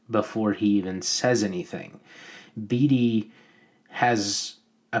before he even says anything. Beatty has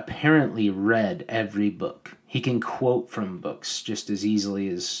apparently read every book. He can quote from books just as easily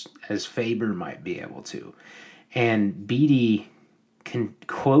as Faber might be able to. And Beatty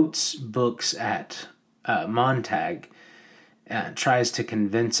quotes books at Montag, tries to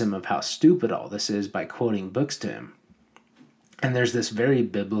convince him of how stupid all this is by quoting books to him. And there's this very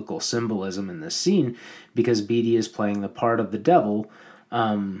biblical symbolism in this scene because Beatty is playing the part of the devil,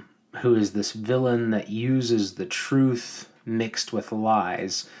 who is this villain that uses the truth mixed with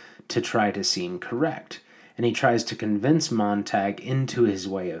lies to try to seem correct. And he tries to convince Montag into his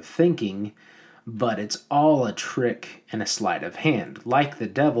way of thinking, but it's all a trick and a sleight of hand, like the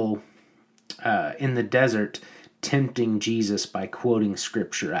devil in the desert tempting Jesus by quoting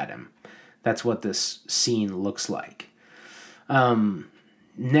scripture at him. That's what this scene looks like.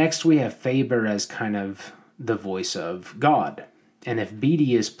 Next, we have Faber as kind of the voice of God. And if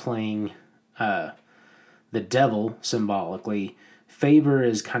Beatty is playing the devil symbolically, Faber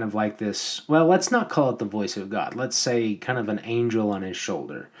is kind of like this, well, let's not call it the voice of God. Let's say kind of an angel on his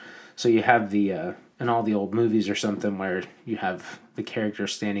shoulder. So you have in all the old movies or something where you have the character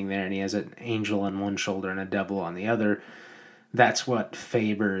standing there and he has an angel on one shoulder and a devil on the other. That's what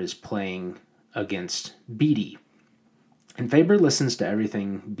Faber is playing against Beatty. And Faber listens to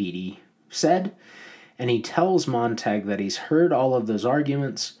everything Beatty said, and he tells Montag that he's heard all of those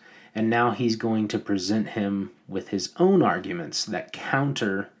arguments, and now he's going to present him with his own arguments that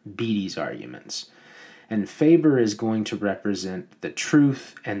counter Beatty's arguments. And Faber is going to represent the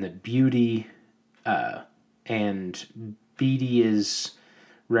truth and the beauty, and Beatty is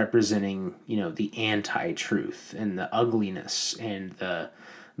representing, the anti-truth and the ugliness and the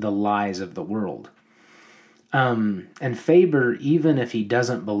lies of the world. And Faber, even if he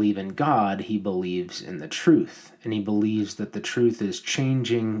doesn't believe in God, he believes in the truth, and he believes that the truth is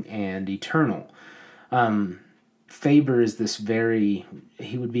changing and eternal. Faber is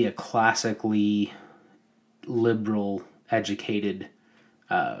he would be a classically liberal, educated,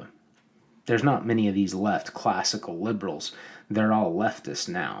 there's not many of these left classical liberals. They're all leftists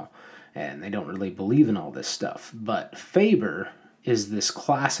now, and they don't really believe in all this stuff. But Faber is this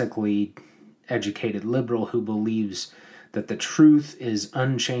classically educated liberal who believes that the truth is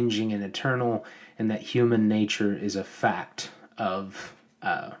unchanging and eternal, and that human nature is a fact of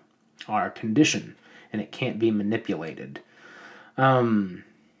our condition, and it can't be manipulated.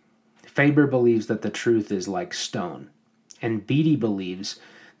 Faber believes that the truth is like stone, and Beatty believes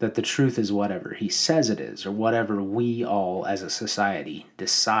that the truth is whatever he says it is, or whatever we all as a society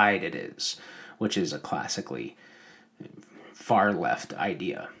decide it is, which is a classically far left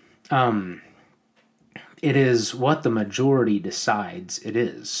idea. It is what the majority decides it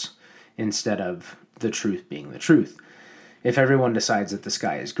is, instead of the truth being the truth. If everyone decides that the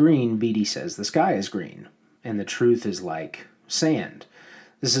sky is green, Beatty says the sky is green, and the truth is like sand.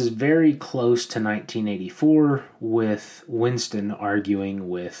 This is very close to 1984, with Winston arguing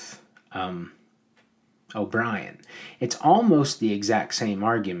with O'Brien. It's almost the exact same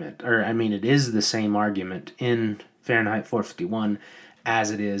argument, it is the same argument in Fahrenheit 451 as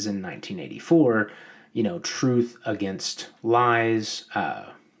it is in 1984. Truth against lies,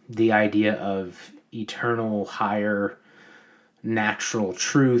 the idea of eternal, higher, natural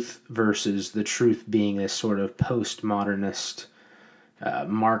truth versus the truth being this sort of postmodernist,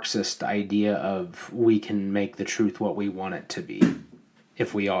 Marxist idea of we can make the truth what we want it to be.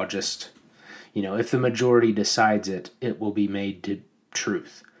 If we all just, if the majority decides it, it will be made to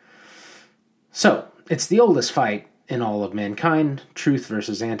truth. So, it's the oldest fight in all of mankind, truth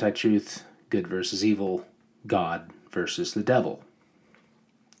versus anti-truth, good versus evil, God versus the devil.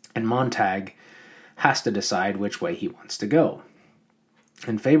 And Montag has to decide which way he wants to go.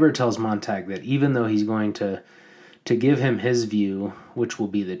 And Faber tells Montag that even though he's going to give him his view, which will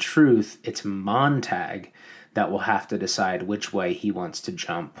be the truth, it's Montag that will have to decide which way he wants to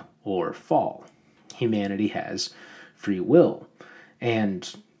jump or fall. Humanity has free will.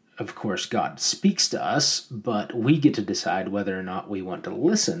 And, of course, God speaks to us, but we get to decide whether or not we want to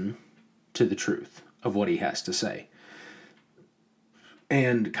listen to the truth of what he has to say.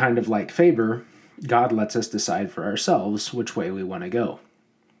 And kind of like Faber, God lets us decide for ourselves which way we want to go.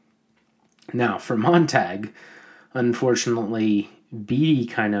 Now, for Montag, unfortunately, Beatty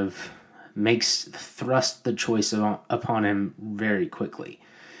kind of thrust the choice upon him very quickly,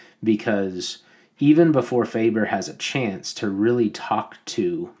 because even before Faber has a chance to really talk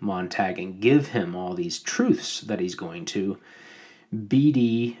to Montag and give him all these truths that he's going to,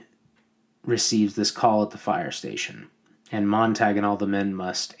 Beatty receives this call at the fire station. And Montag and all the men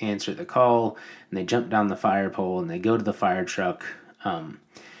must answer the call, and they jump down the fire pole, and they go to the fire truck,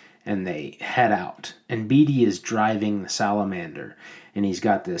 and they head out. And Beatty is driving the Salamander, and he's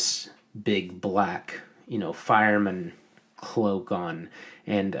got this big black, fireman cloak on,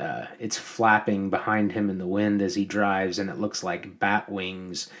 and it's flapping behind him in the wind as he drives, and it looks like bat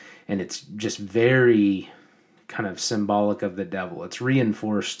wings, and it's just very kind of symbolic of the devil. It's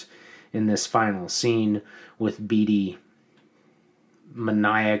reinforced in this final scene with Beatty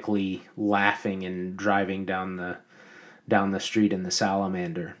maniacally laughing and driving down the street in the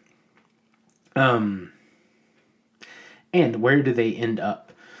Salamander. And where do they end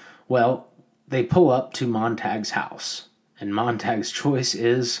up? Well, they pull up to Montag's house, and Montag's choice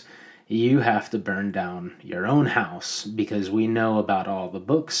is, you have to burn down your own house because we know about all the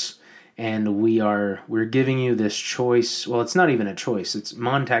books, and we're giving you this choice. Well, it's not even a choice. It's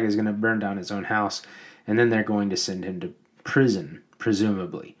Montag is going to burn down his own house, and then they're going to send him to prison,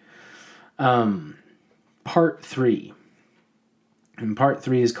 presumably. Part 3. And part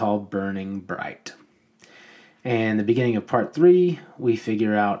 3 is called Burning Bright. And the beginning of part 3, we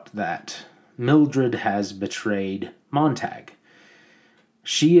figure out that Mildred has betrayed Montag.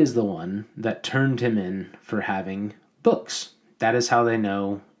 She is the one that turned him in for having books. That is how they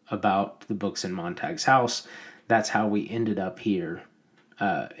know about the books in Montag's house. That's how we ended up here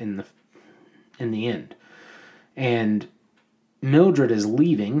in the end. And Mildred is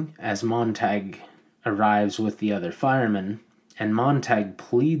leaving as Montag arrives with the other firemen, and Montag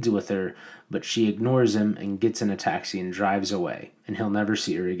pleads with her, but she ignores him and gets in a taxi and drives away, and he'll never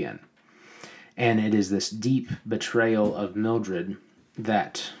see her again. And it is this deep betrayal of Mildred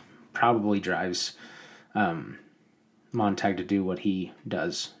that probably drives Montag to do what he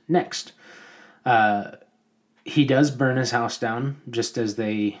does next. He does burn his house down, just as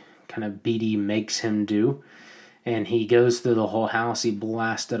Beatty makes him do. And he goes through the whole house, he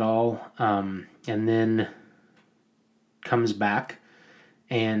blasts it all, and then comes back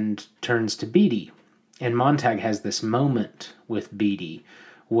and turns to Beatty. And Montag has this moment with Beatty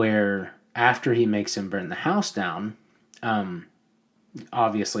where after he makes him burn the house down,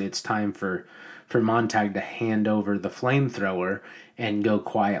 obviously it's time for Montag to hand over the flamethrower and go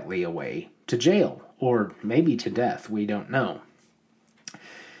quietly away to jail, or maybe to death, we don't know.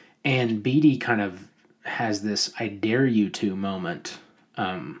 And Beatty kind of has this "I dare you to" moment,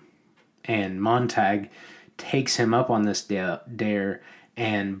 and Montag takes him up on this dare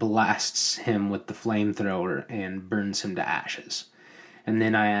and blasts him with the flamethrower and burns him to ashes. And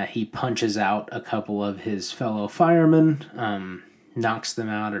then he punches out a couple of his fellow firemen, knocks them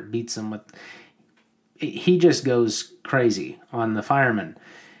out or beats them with... He just goes crazy on the firemen.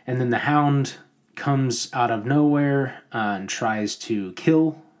 And then the Hound comes out of nowhere and tries to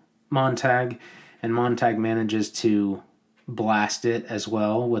kill Montag, and Montag manages to blast it as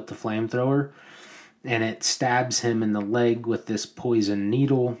well with the flamethrower, and it stabs him in the leg with this poison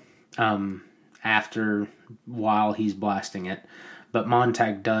needle while he's blasting it. But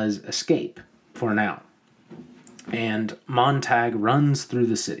Montag does escape for now. And Montag runs through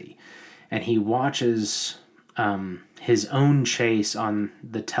the city, and he watches his own chase on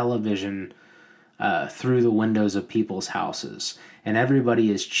the television through the windows of people's houses. And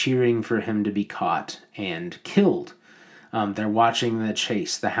everybody is cheering for him to be caught and killed. They're watching the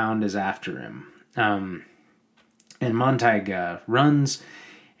chase. The Hound is after him. And Montag runs,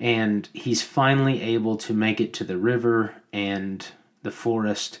 and he's finally able to make it to the river and the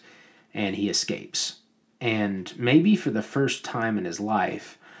forest, and he escapes. And maybe for the first time in his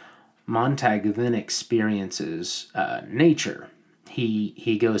life, Montag then experiences nature.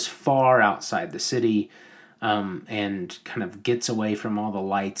 He goes far outside the city, and kind of gets away from all the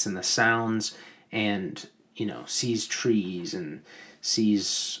lights and the sounds, and sees trees and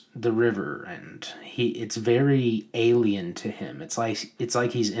sees the river, and it's very alien to him. It's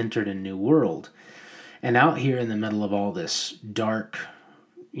like he's entered a new world. And out here in the middle of all this dark,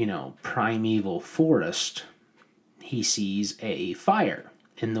 primeval forest, he sees a fire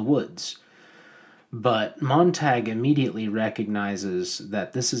in the woods. But Montag immediately recognizes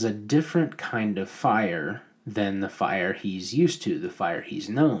that this is a different kind of fire than the fire he's used to, the fire he's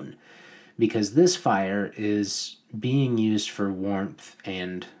known, because this fire is being used for warmth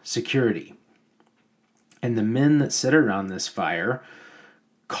and security. And the men that sit around this fire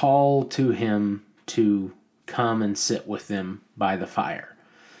call to him to come and sit with them by the fire.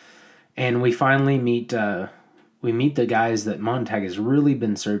 And we finally meet the guys that Montag has really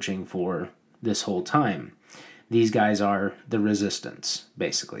been searching for this whole time. These guys are the resistance,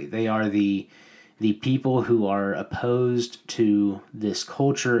 basically. They are the people who are opposed to this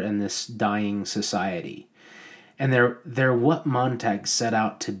culture and this dying society. And they're what Montag set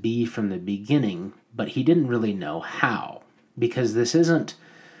out to be from the beginning, but he didn't really know how. Because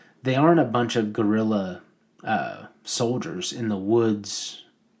they aren't a bunch of guerrilla soldiers in the woods,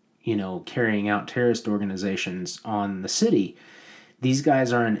 carrying out terrorist organizations on the city. These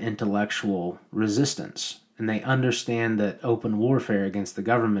guys are an intellectual resistance, and they understand that open warfare against the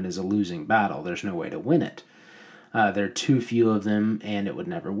government is a losing battle. There's no way to win it. There are too few of them, and it would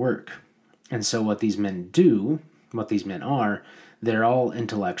never work. And so what these men are, they're all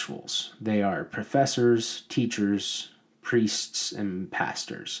intellectuals. They are professors, teachers, priests, and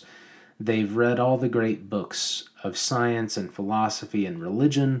pastors. They've read all the great books of science and philosophy and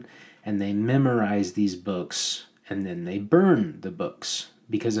religion, and they memorize these books, and then they burn the books,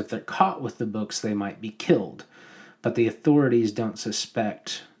 because if they're caught with the books, they might be killed. But the authorities don't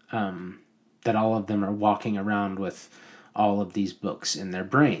suspect that all of them are walking around with all of these books in their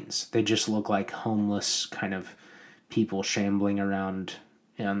brains. They just look like homeless kind of people shambling around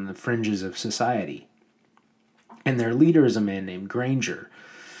on the fringes of society. And their leader is a man named Granger.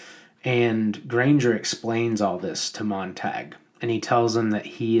 And Granger explains all this to Montag, and he tells him that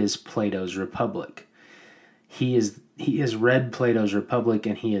he is Plato's Republic. He has read Plato's Republic,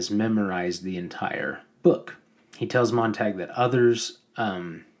 and he has memorized the entire book. He tells Montag that others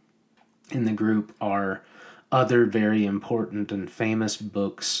in the group are other very important and famous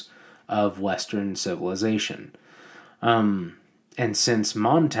books of Western civilization. And since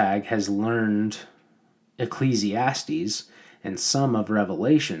Montag has learned Ecclesiastes and some of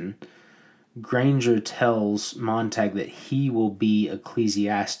Revelation, Granger tells Montag that he will be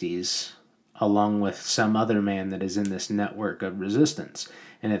Ecclesiastes along with some other man that is in this network of resistance.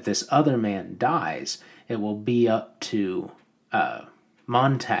 And if this other man dies, it will be up to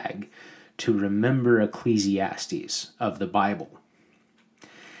Montag to remember Ecclesiastes of the Bible.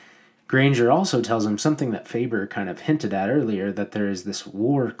 Granger also tells him something that Faber kind of hinted at earlier, that there is this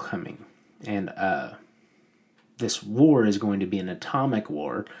war coming. And this war is going to be an atomic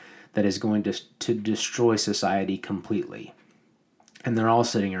war that is going to destroy society completely. And they're all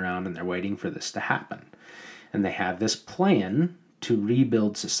sitting around and they're waiting for this to happen. And they have this plan to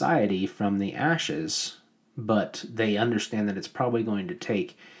rebuild society from the ashes, but they understand that it's probably going to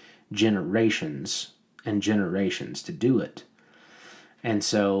take generations and generations to do it. And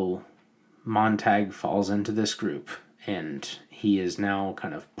so Montag falls into this group, and he is now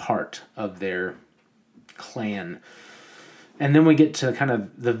kind of part of their clan. And then we get to kind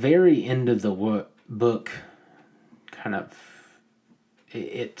of the very end of the book, kind of,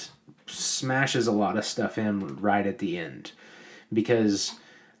 it smashes a lot of stuff in right at the end. Because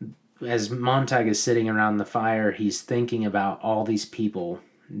as Montag is sitting around the fire, he's thinking about all these people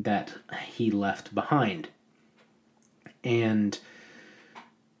that he left behind. And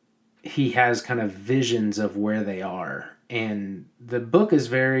he has kind of visions of where they are. And the book is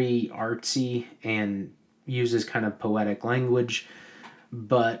very artsy and uses kind of poetic language.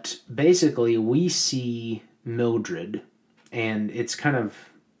 But basically, we see Mildred, and it's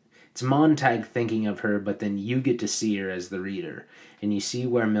Montag thinking of her, but then you get to see her as the reader, and you see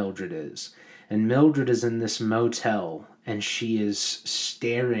where Mildred is. And Mildred is in this motel, and she is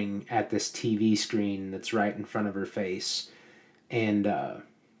staring at this TV screen that's right in front of her face. And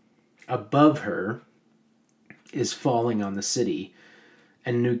above her is falling on the city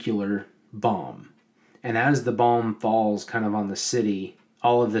a nuclear bomb. And as the bomb falls kind of on the city,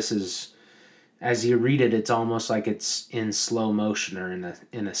 all of this is, as you read it, it's almost like it's in slow motion or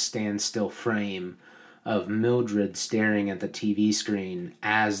in a standstill frame of Mildred staring at the TV screen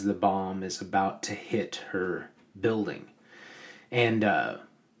as the bomb is about to hit her building. And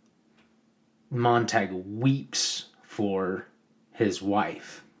Montag weeps for his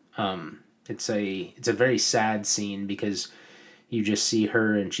wife. It's a very sad scene because you just see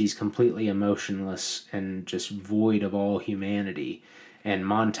her and she's completely emotionless and just void of all humanity. And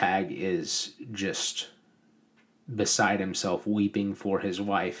Montag is just beside himself, weeping for his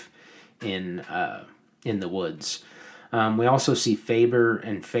wife in the woods. We also see Faber,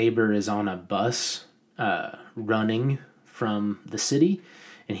 and Faber is on a bus running from the city,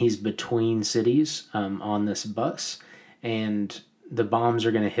 and he's between cities on this bus, and the bombs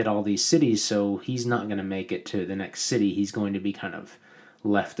are going to hit all these cities, so he's not going to make it to the next city. He's going to be kind of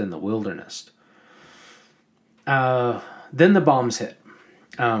left in the wilderness. Then the bombs hit.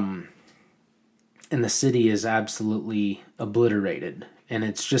 And the city is absolutely obliterated. And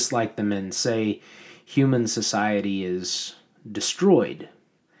it's just like the men say, human society is destroyed.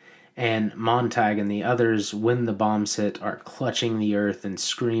 And Montag and the others, when the bombs hit, are clutching the earth and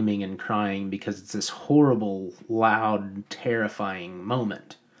screaming and crying because it's this horrible, loud, terrifying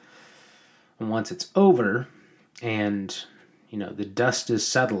moment. And once it's over and, the dust is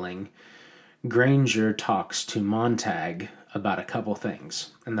settling, Granger talks to Montag about a couple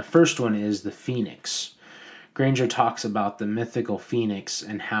things. And the first one is the phoenix. Granger talks about the mythical phoenix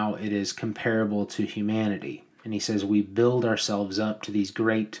and how it is comparable to humanity. And he says we build ourselves up to these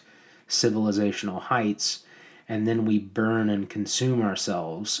great civilizational heights, and then we burn and consume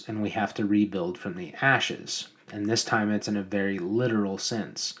ourselves, and we have to rebuild from the ashes. And this time it's in a very literal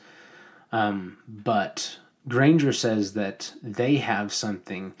sense. But Granger says that they have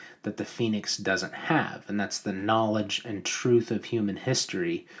something that the phoenix doesn't have, and that's the knowledge and truth of human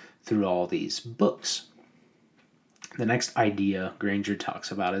history through all these books. The next idea Granger talks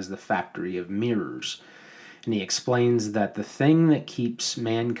about is the factory of mirrors. And he explains that the thing that keeps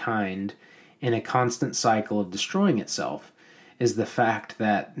mankind in a constant cycle of destroying itself is the fact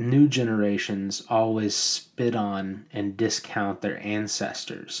that new generations always spit on and discount their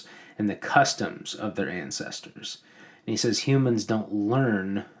ancestors and the customs of their ancestors. And he says humans don't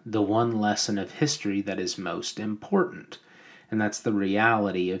learn the one lesson of history that is most important, and that's the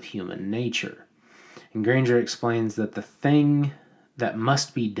reality of human nature. And Granger explains that the thing that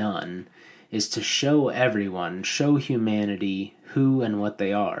must be done is to show everyone, show humanity who and what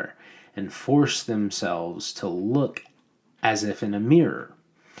they are, and force themselves to look as if in a mirror.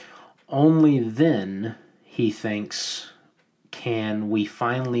 Only then, he thinks, can we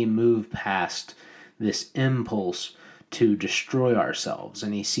finally move past this impulse to destroy ourselves.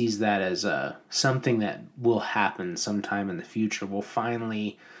 And he sees that as something that will happen sometime in the future. We'll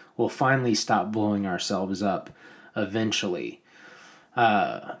finally stop blowing ourselves up eventually.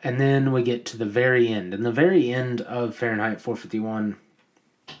 And then we get to the very end. And the very end of Fahrenheit 451,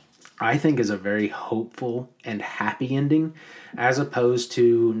 I think, is a very hopeful and happy ending, as opposed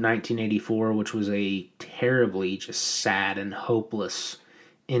to 1984, which was a terribly just sad and hopeless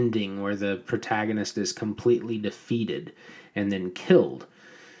ending where the protagonist is completely defeated and then killed.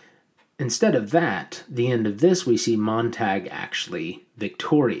 Instead of that, the end of this, we see Montag actually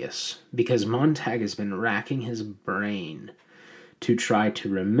victorious, because Montag has been racking his brain to try to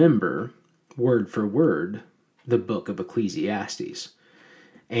remember, word for word, the book of Ecclesiastes.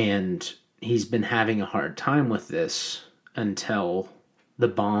 And he's been having a hard time with this until the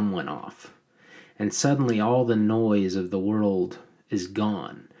bomb went off. And suddenly all the noise of the world is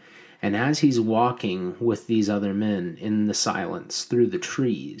gone. And as he's walking with these other men in the silence through the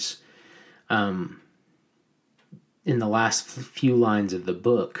trees, in the last few lines of the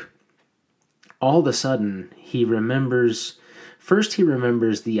book, all of a sudden he remembers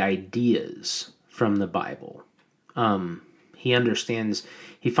the ideas from the Bible. He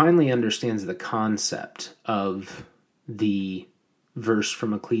finally understands the concept of the verse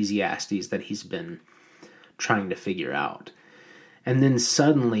from Ecclesiastes that he's been trying to figure out. And then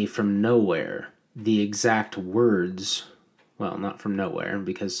suddenly, from nowhere, the exact words, well, not from nowhere,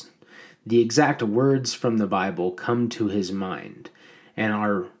 because the exact words from the Bible come to his mind and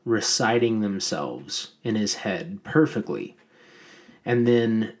are reciting themselves in his head perfectly. And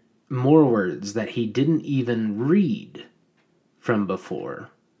then more words that he didn't even read from before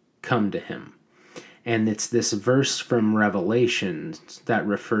come to him. And it's this verse from Revelation that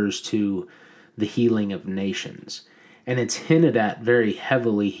refers to the healing of nations. And it's hinted at very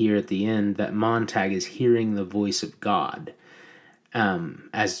heavily here at the end that Montag is hearing the voice of God,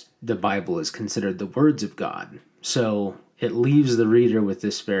 as the Bible is considered the words of God. So it leaves the reader with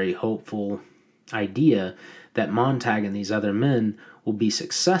this very hopeful idea that Montag and these other men will be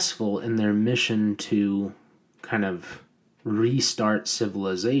successful in their mission to kind of restart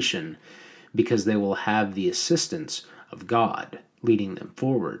civilization, because they will have the assistance of God leading them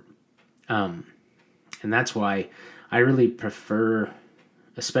forward. And that's why I really prefer,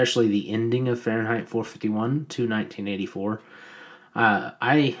 especially the ending of Fahrenheit 451 to 1984.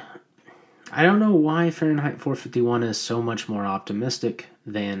 I don't know why Fahrenheit 451 is so much more optimistic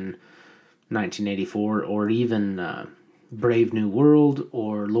than 1984 or even Brave New World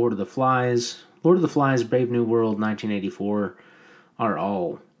or Lord of the Flies. Lord of the Flies, Brave New World, 1984 are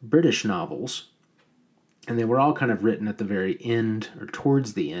all British novels, and they were all kind of written at the very end or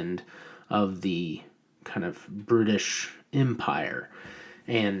towards the end of the kind of British Empire.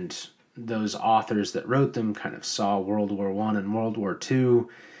 And those authors that wrote them kind of saw World War I and World War II.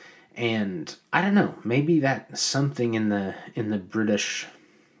 And I don't know, maybe that something in the British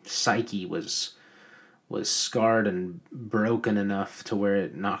psyche was scarred and broken enough to where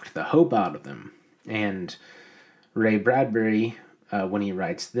it knocked the hope out of them. And Ray Bradbury, when he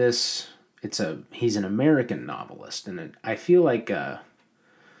writes this, he's an American novelist, and I feel like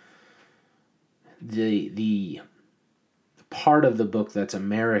the part of the book that's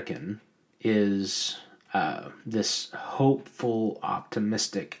American is this hopeful,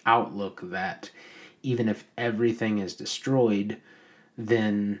 optimistic outlook that even if everything is destroyed,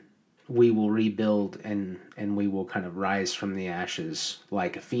 then we will rebuild and we will kind of rise from the ashes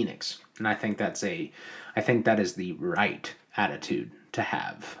like a phoenix. And I think that is the right attitude to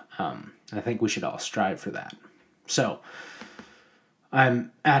have. I think we should all strive for that. So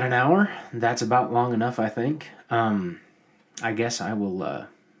I'm at an hour. That's about long enough, I think. I guess I will.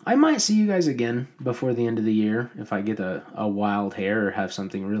 I might see you guys again before the end of the year if I get a wild hair or have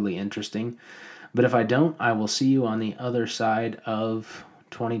something really interesting. But if I don't, I will see you on the other side of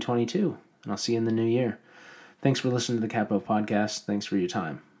 2022, and I'll see you in the new year. Thanks for listening to the Capo Podcast. Thanks for your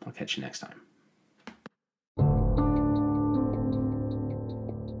time. I'll catch you next time.